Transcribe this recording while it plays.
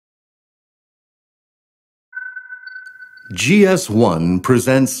GS1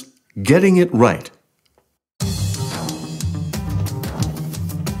 presents Getting It Right.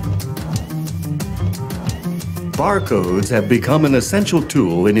 Barcodes have become an essential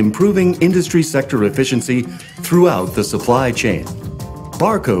tool in improving industry sector efficiency throughout the supply chain.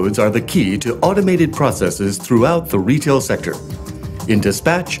 Barcodes are the key to automated processes throughout the retail sector, in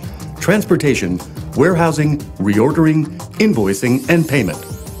dispatch, transportation, warehousing, reordering, invoicing, and payment,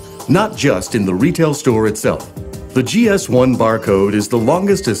 not just in the retail store itself. The GS1 barcode is the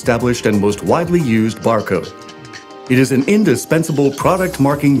longest established and most widely used barcode. It is an indispensable product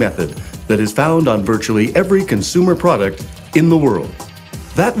marking method that is found on virtually every consumer product in the world.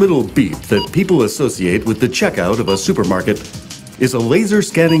 That little beep that people associate with the checkout of a supermarket is a laser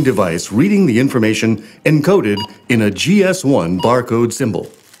scanning device reading the information encoded in a GS1 barcode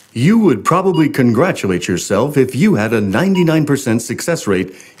symbol. You would probably congratulate yourself if you had a 99% success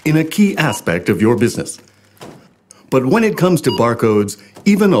rate in a key aspect of your business. But when it comes to barcodes,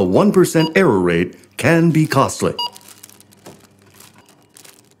 even a 1% error rate can be costly.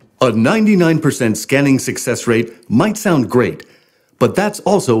 A 99% scanning success rate might sound great, but that's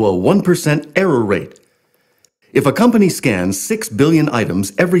also a 1% error rate. If a company scans 6 billion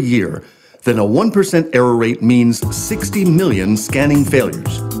items every year, then a 1% error rate means 60 million scanning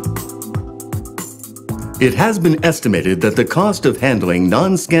failures. It has been estimated that the cost of handling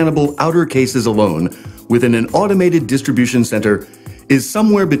non-scannable outer cases alone within an automated distribution center is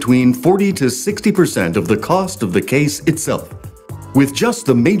somewhere between 40 to 60% of the cost of the case itself. With just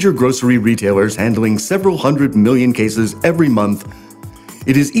the major grocery retailers handling several hundred million cases every month,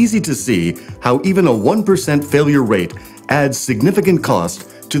 it is easy to see how even a 1% failure rate adds significant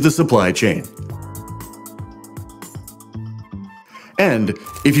cost to the supply chain. And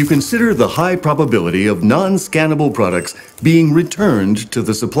if you consider the high probability of non-scannable products being returned to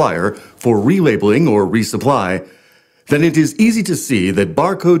the supplier for relabeling or resupply, then it is easy to see that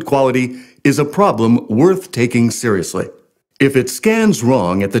barcode quality is a problem worth taking seriously. If it scans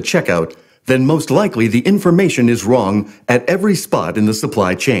wrong at the checkout, then most likely the information is wrong at every spot in the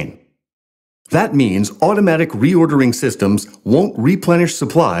supply chain. That means automatic reordering systems won't replenish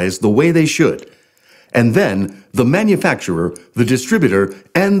supplies the way they should. And then the manufacturer, the distributor,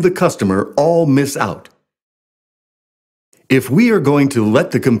 and the customer all miss out. If we are going to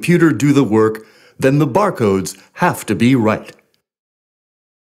let the computer do the work, then the barcodes have to be right.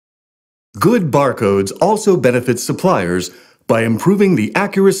 Good barcodes also benefit suppliers by improving the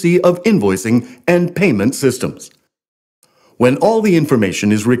accuracy of invoicing and payment systems. When all the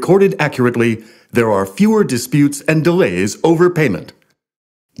information is recorded accurately, there are fewer disputes and delays over payment.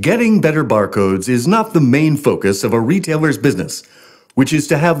 Getting better barcodes is not the main focus of a retailer's business, which is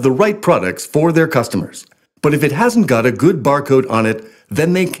to have the right products for their customers. But if it hasn't got a good barcode on it,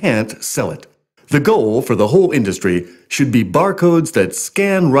 then they can't sell it. The goal for the whole industry should be barcodes that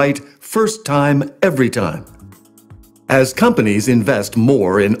scan right first time, every time. As companies invest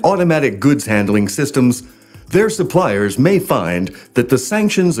more in automatic goods handling systems, their suppliers may find that the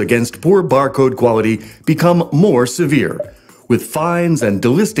sanctions against poor barcode quality become more severe, with fines and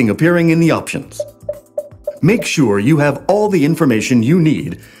delisting appearing in the options. Make sure you have all the information you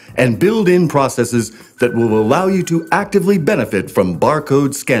need and build in processes that will allow you to actively benefit from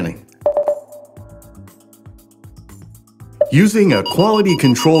barcode scanning. Using a quality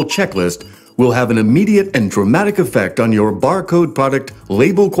control checklist will have an immediate and dramatic effect on your barcode product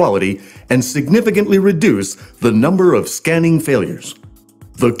label quality and significantly reduce the number of scanning failures.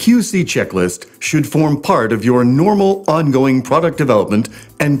 The QC checklist should form part of your normal ongoing product development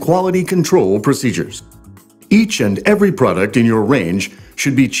and quality control procedures. Each and every product in your range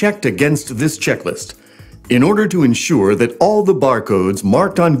should be checked against this checklist in order to ensure that all the barcodes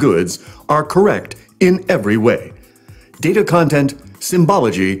marked on goods are correct in every way: data content,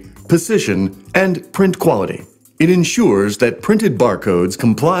 symbology, position, and print quality. It ensures that printed barcodes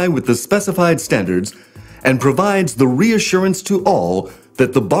comply with the specified standards and provides the reassurance to all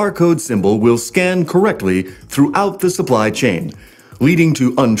that the barcode symbol will scan correctly throughout the supply chain, leading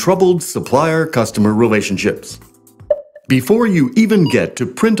to untroubled supplier-customer relationships. Before you even get to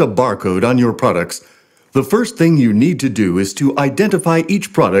print a barcode on your products, the first thing you need to do is to identify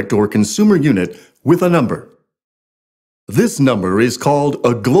each product or consumer unit with a number. This number is called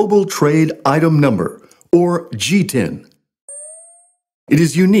a Global Trade Item Number, or GTIN. It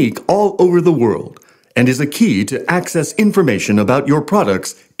is unique all over the world and is a key to access information about your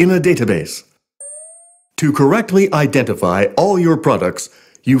products in a database. To correctly identify all your products,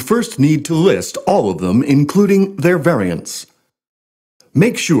 you first need to list all of them, including their variants.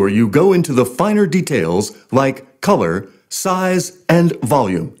 Make sure you go into the finer details like color, size, and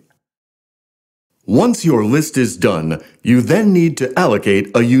volume. Once your list is done, you then need to allocate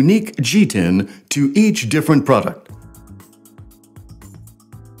a unique GTIN to each different product.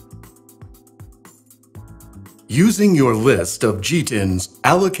 Using your list of GTINs,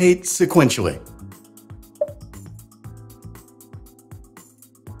 allocate sequentially.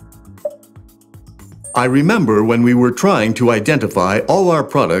 I remember when we were trying to identify all our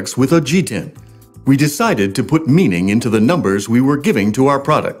products with a GTIN. We decided to put meaning into the numbers we were giving to our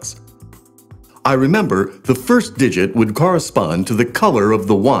products. I remember the first digit would correspond to the color of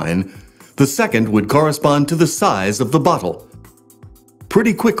the wine, the second would correspond to the size of the bottle.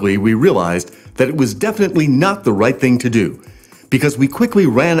 Pretty quickly we realized that it was definitely not the right thing to do, because we quickly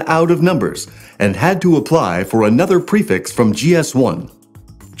ran out of numbers and had to apply for another prefix from GS1.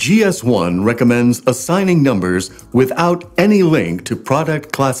 GS1 recommends assigning numbers without any link to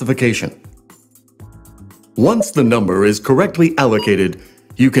product classification. Once the number is correctly allocated,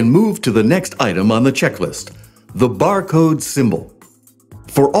 you can move to the next item on the checklist, the barcode symbol.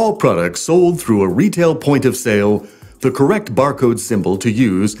 For all products sold through a retail point of sale, the correct barcode symbol to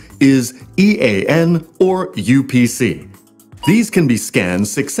use is EAN or UPC. These can be scanned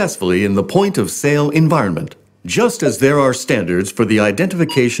successfully in the point of sale environment. Just as there are standards for the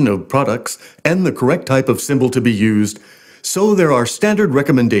identification of products and the correct type of symbol to be used, so there are standard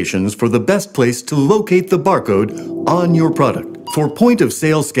recommendations for the best place to locate the barcode on your product. For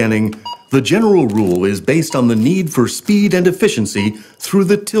point-of-sale scanning, the general rule is based on the need for speed and efficiency through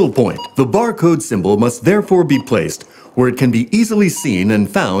the till point. The barcode symbol must therefore be placed where it can be easily seen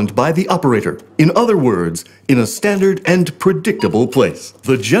and found by the operator. In other words, in a standard and predictable place.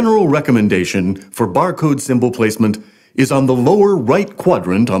 The general recommendation for barcode symbol placement is on the lower right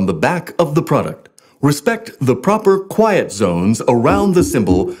quadrant on the back of the product. Respect the proper quiet zones around the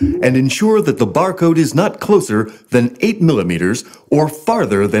symbol and ensure that the barcode is not closer than 8 millimeters or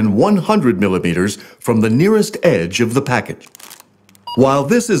farther than 100 millimeters from the nearest edge of the package. While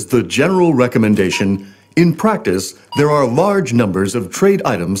this is the general recommendation, in practice, there are large numbers of trade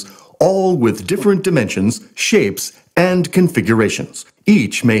items, all with different dimensions, shapes, and configurations.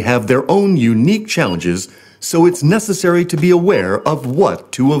 Each may have their own unique challenges, so it's necessary to be aware of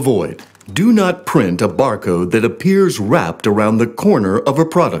what to avoid. Do not print a barcode that appears wrapped around the corner of a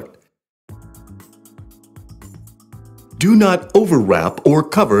product. Do not overwrap or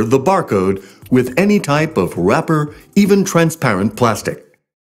cover the barcode with any type of wrapper, even transparent plastic.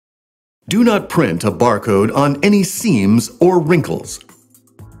 Do not print a barcode on any seams or wrinkles.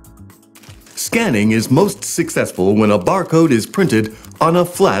 Scanning is most successful when a barcode is printed on a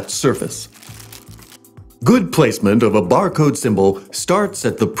flat surface. Good placement of a barcode symbol starts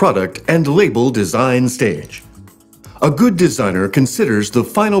at the product and label design stage. A good designer considers the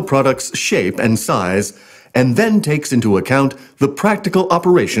final product's shape and size and then takes into account the practical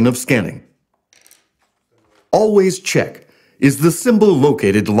operation of scanning. Always check. Is the symbol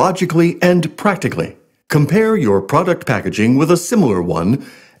located logically and practically? Compare your product packaging with a similar one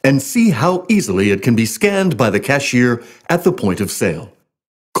and see how easily it can be scanned by the cashier at the point of sale.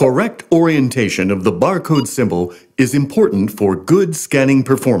 Correct orientation of the barcode symbol is important for good scanning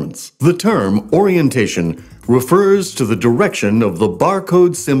performance. The term orientation refers to the direction of the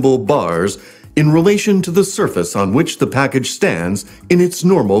barcode symbol bars in relation to the surface on which the package stands in its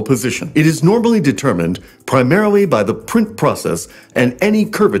normal position. It is normally determined primarily by the print process and any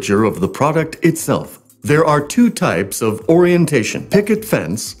curvature of the product itself. There are two types of orientation: picket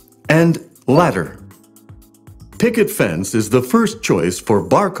fence and ladder. Picket fence is the first choice for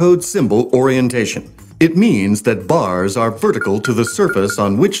barcode symbol orientation. It means that bars are vertical to the surface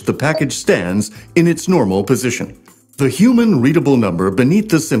on which the package stands in its normal position. The human readable number beneath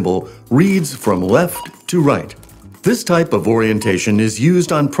the symbol reads from left to right. This type of orientation is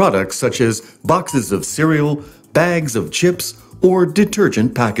used on products such as boxes of cereal, bags of chips, or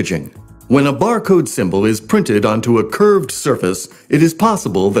detergent packaging. When a barcode symbol is printed onto a curved surface, it is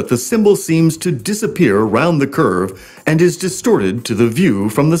possible that the symbol seems to disappear around the curve and is distorted to the view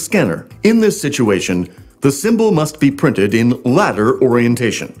from the scanner. In this situation, the symbol must be printed in ladder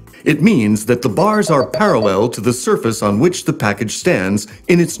orientation. It means that the bars are parallel to the surface on which the package stands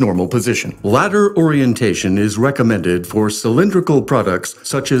in its normal position. Ladder orientation is recommended for cylindrical products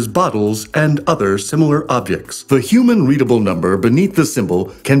such as bottles and other similar objects. The human readable number beneath the symbol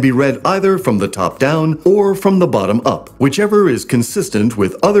can be read either from the top down or from the bottom up, whichever is consistent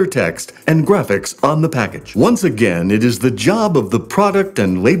with other text and graphics on the package. Once again, it is the job of the product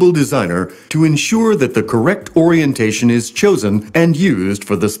and label designer to ensure that the correct orientation is chosen and used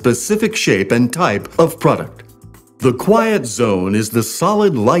for the specific shape and type of product. The quiet zone is the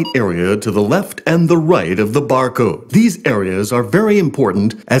solid light area to the left and the right of the barcode. These areas are very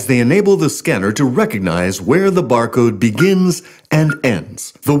important as they enable the scanner to recognize where the barcode begins and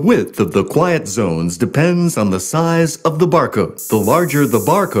ends. The width of the quiet zones depends on the size of the barcode. The larger the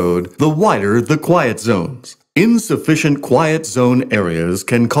barcode, the wider the quiet zones. Insufficient quiet zone areas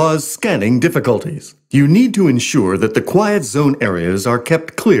can cause scanning difficulties. You need to ensure that the quiet zone areas are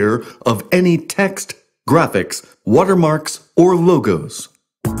kept clear of any text, graphics, watermarks, or logos.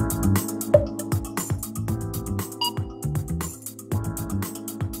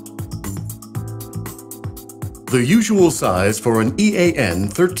 The usual size for an EAN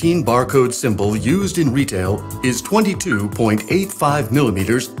 13 barcode symbol used in retail is 22.85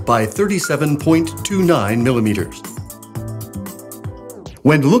 millimeters by 37.29 millimeters.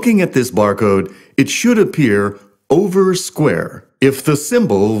 When looking at this barcode, it should appear over square. If the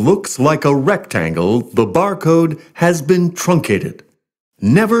symbol looks like a rectangle, the barcode has been truncated.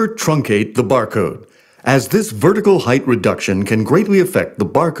 Never truncate the barcode, as this vertical height reduction can greatly affect the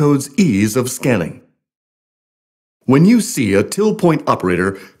barcode's ease of scanning. When you see a till point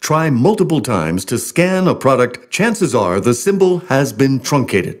operator try multiple times to scan a product, chances are the symbol has been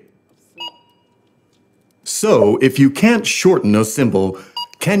truncated. So, if you can't shorten a symbol,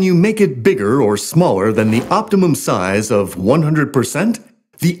 can you make it bigger or smaller than the optimum size of 100%?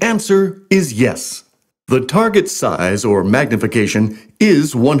 The answer is yes. The target size or magnification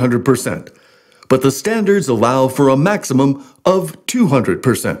is 100%, but the standards allow for a maximum of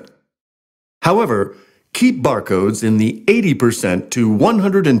 200%. However, keep barcodes in the 80% to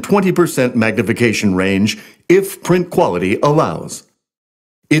 120% magnification range if print quality allows.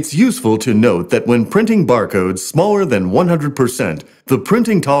 It's useful to note that when printing barcodes smaller than 100%, the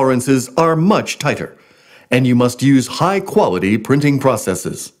printing tolerances are much tighter, and you must use high-quality printing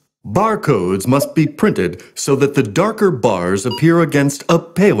processes. Barcodes must be printed so that the darker bars appear against a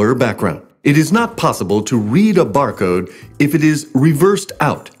paler background. It is not possible to read a barcode if it is reversed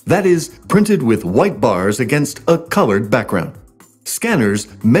out, that is, printed with white bars against a colored background. Scanners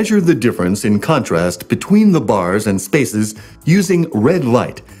measure the difference in contrast between the bars and spaces using red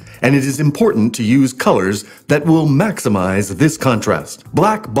light, and it is important to use colors that will maximize this contrast.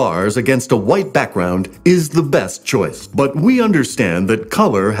 Black bars against a white background is the best choice, but we understand that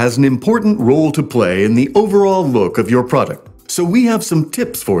color has an important role to play in the overall look of your product. So we have some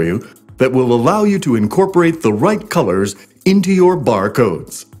tips for you that will allow you to incorporate the right colors into your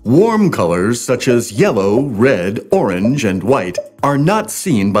barcodes. Warm colors such as yellow, red, orange, and white are not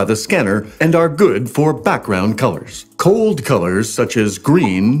seen by the scanner and are good for background colors. Cold colors such as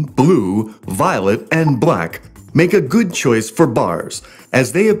green, blue, violet, and black make a good choice for bars,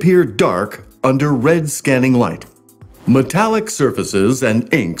 as they appear dark under red scanning light. Metallic surfaces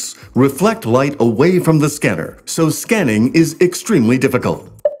and inks reflect light away from the scanner, so scanning is extremely difficult.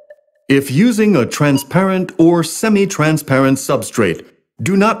 If using a transparent or semi-transparent substrate,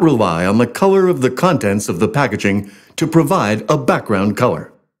 do not rely on the color of the contents of the packaging to provide a background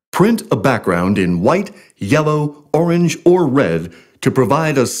color. Print a background in white, yellow, orange, or red to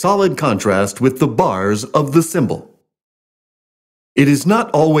provide a solid contrast with the bars of the symbol. It is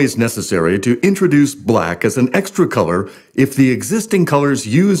not always necessary to introduce black as an extra color if the existing colors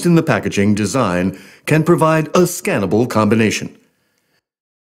used in the packaging design can provide a scannable combination.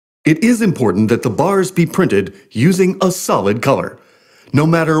 It is important that the bars be printed using a solid color, no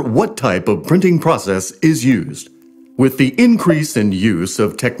matter what type of printing process is used. With the increase in use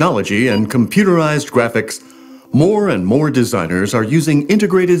of technology and computerized graphics, more and more designers are using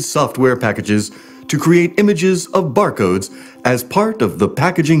integrated software packages to create images of barcodes as part of the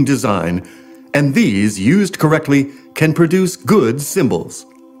packaging design, and these, used correctly, can produce good symbols.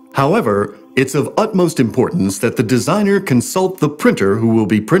 However, it's of utmost importance that the designer consult the printer who will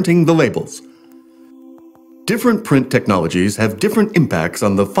be printing the labels. Different print technologies have different impacts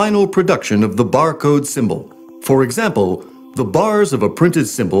on the final production of the barcode symbol. For example, the bars of a printed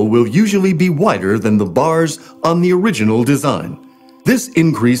symbol will usually be wider than the bars on the original design. This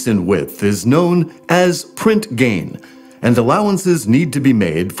increase in width is known as print gain, and allowances need to be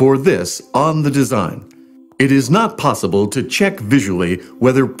made for this on the design. It is not possible to check visually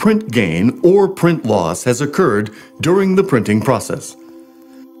whether print gain or print loss has occurred during the printing process.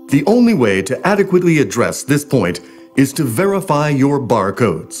 The only way to adequately address this point is to verify your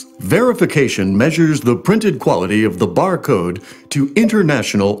barcodes. Verification measures the printed quality of the barcode to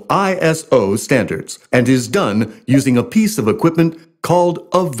international ISO standards and is done using a piece of equipment called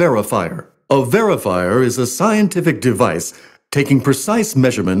a verifier. A verifier is a scientific device taking precise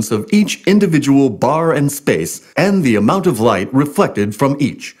measurements of each individual bar and space and the amount of light reflected from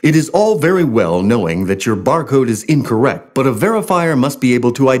each. It is all very well knowing that your barcode is incorrect, but a verifier must be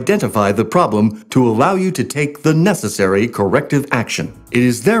able to identify the problem to allow you to take the necessary corrective action. It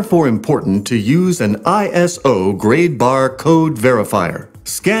is therefore important to use an ISO grade bar code verifier.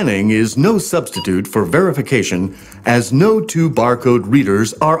 Scanning is no substitute for verification, as no two barcode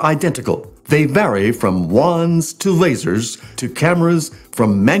readers are identical. They vary from wands to lasers to cameras,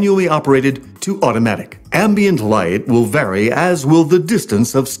 from manually operated to automatic. Ambient light will vary, as will the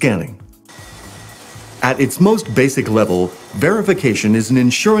distance of scanning. At its most basic level, verification is an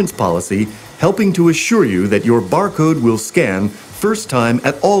insurance policy helping to assure you that your barcode will scan first time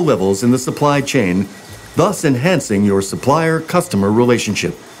at all levels in the supply chain, thus enhancing your supplier-customer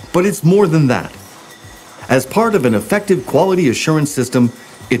relationship. But it's more than that. As part of an effective quality assurance system,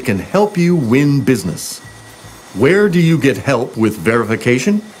 it can help you win business. Where do you get help with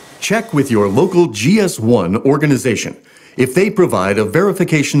verification? Check with your local GS1 organization if they provide a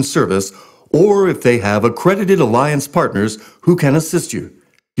verification service or if they have accredited alliance partners who can assist you.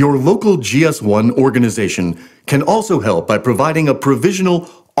 Your local GS1 organization can also help by providing a provisional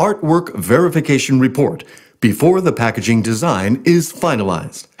artwork verification report before the packaging design is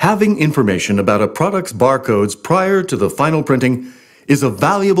finalized. Having information about a product's barcodes prior to the final printing is a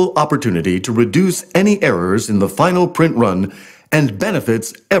valuable opportunity to reduce any errors in the final print run and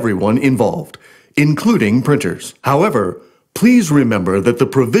benefits everyone involved, including printers. However, please remember that the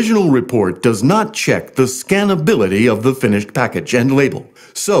provisional report does not check the scannability of the finished package and label,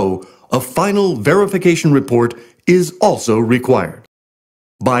 so a final verification report is also required.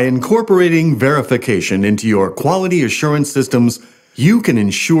 By incorporating verification into your quality assurance systems, you can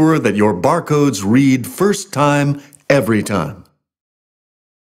ensure that your barcodes read first time, every time.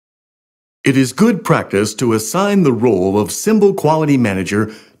 It is good practice to assign the role of symbol quality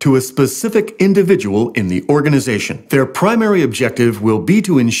manager to a specific individual in the organization. Their primary objective will be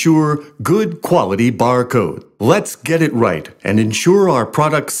to ensure good quality barcode. Let's get it right and ensure our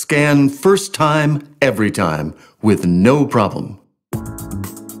products scan first time, every time, with no problem.